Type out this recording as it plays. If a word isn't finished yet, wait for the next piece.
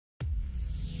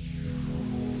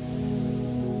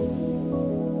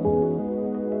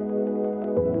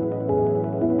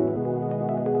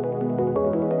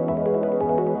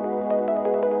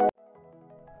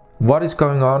What is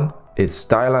going on? It's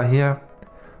Styler here.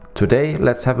 Today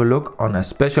let's have a look on a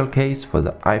special case for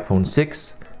the iPhone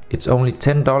 6. It's only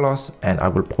 $10 and I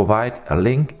will provide a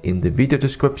link in the video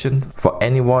description for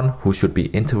anyone who should be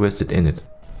interested in it.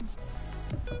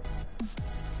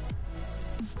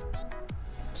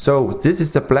 So this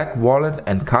is a black wallet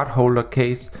and card holder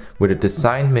case with a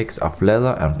design mix of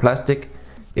leather and plastic.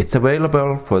 It's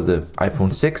available for the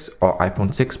iPhone 6 or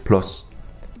iPhone 6 Plus.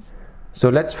 So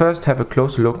let's first have a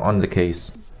close look on the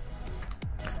case.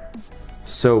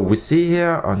 So we see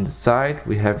here on the side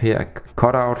we have here a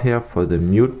cutout here for the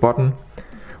mute button.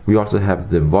 We also have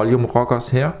the volume rockers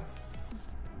here,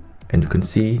 and you can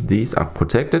see these are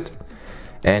protected.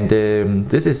 And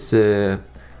this is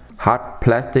hard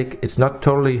plastic. It's not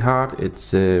totally hard,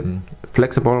 it's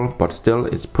flexible, but still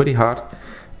it's pretty hard.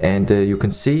 And you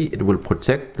can see it will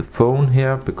protect the phone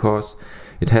here because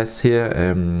it has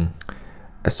here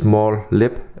a small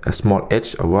lip, a small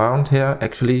edge around here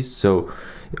actually. So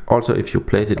also if you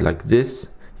place it like this,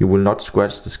 you will not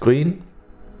scratch the screen.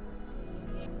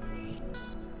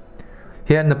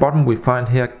 Here in the bottom we find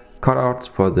here cutouts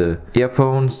for the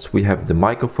earphones. We have the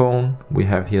microphone, we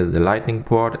have here the lightning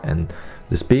port and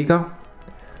the speaker.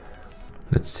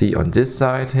 Let's see on this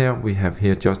side here, we have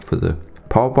here just for the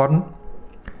power button.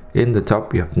 In the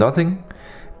top we have nothing,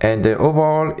 and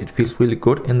overall it feels really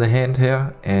good in the hand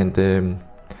here, and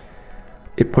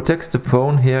it protects the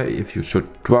phone here. If you should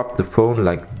drop the phone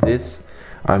like this,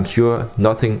 I'm sure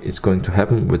nothing is going to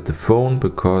happen with the phone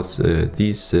because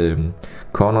these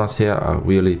corners here are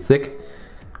really thick.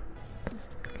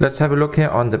 Let's have a look here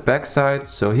on the back side.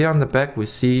 So here on the back we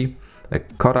see a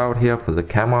cutout here for the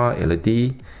camera,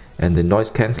 LED and the noise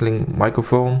cancelling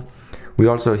microphone. We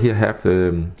also here have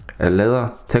a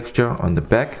leather texture on the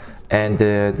back, and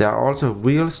there are also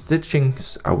real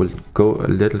stitchings. I will go a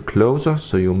little closer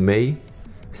so you may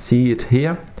see it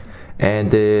here.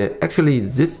 And actually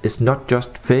this is not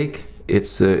just fake,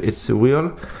 it's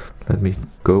real. Let me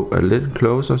go a little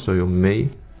closer so you may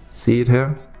see it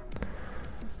here.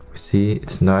 See,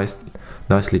 it's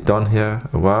nicely done here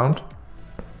around.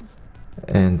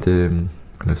 And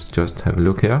let's just have a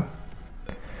look here.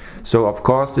 So of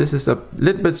course this is a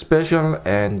little bit special,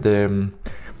 and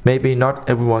maybe not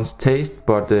everyone's taste,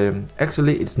 but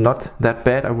actually it's not that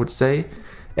bad, I would say.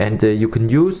 And you can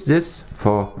use this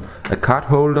for a card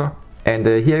holder, and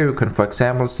here you can, for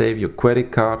example, save your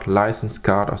credit card, license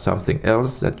card or something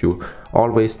else that you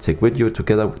always take with you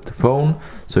together with the phone.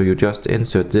 So you just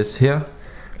insert this here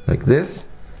like this,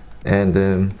 and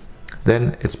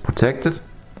then it's protected.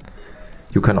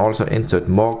 You can also insert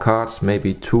more cards,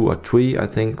 maybe 2 or 3 I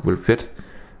think will fit,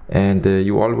 and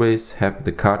you always have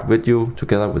the card with you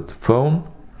together with the phone.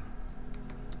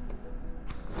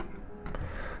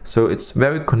 So it's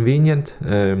very convenient,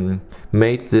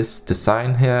 made this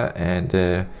design here,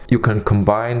 and you can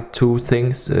combine 2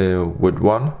 things with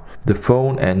one, the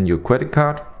phone and your credit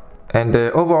card. And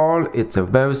overall it's a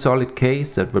very solid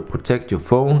case that will protect your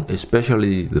phone,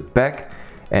 especially the back,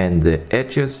 and the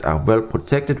edges are well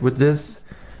protected with this.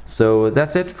 So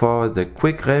that's it for the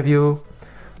quick review.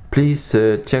 Please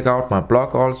check out my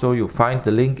blog also, you'll find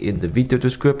the link in the video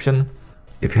description.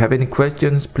 If you have any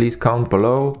questions, please comment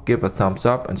below, give a thumbs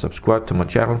up and subscribe to my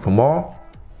channel for more.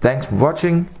 Thanks for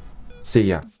watching, see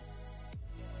ya.